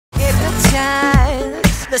time.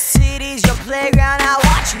 The city's your playground, I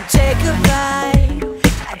watch you take a bite.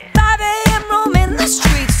 At 5 AM roaming the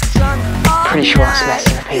streets, drunk all Pretty sure it's night. less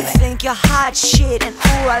than You appealing. think you're hot shit and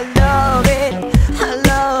ooh, I love it, I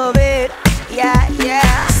love it.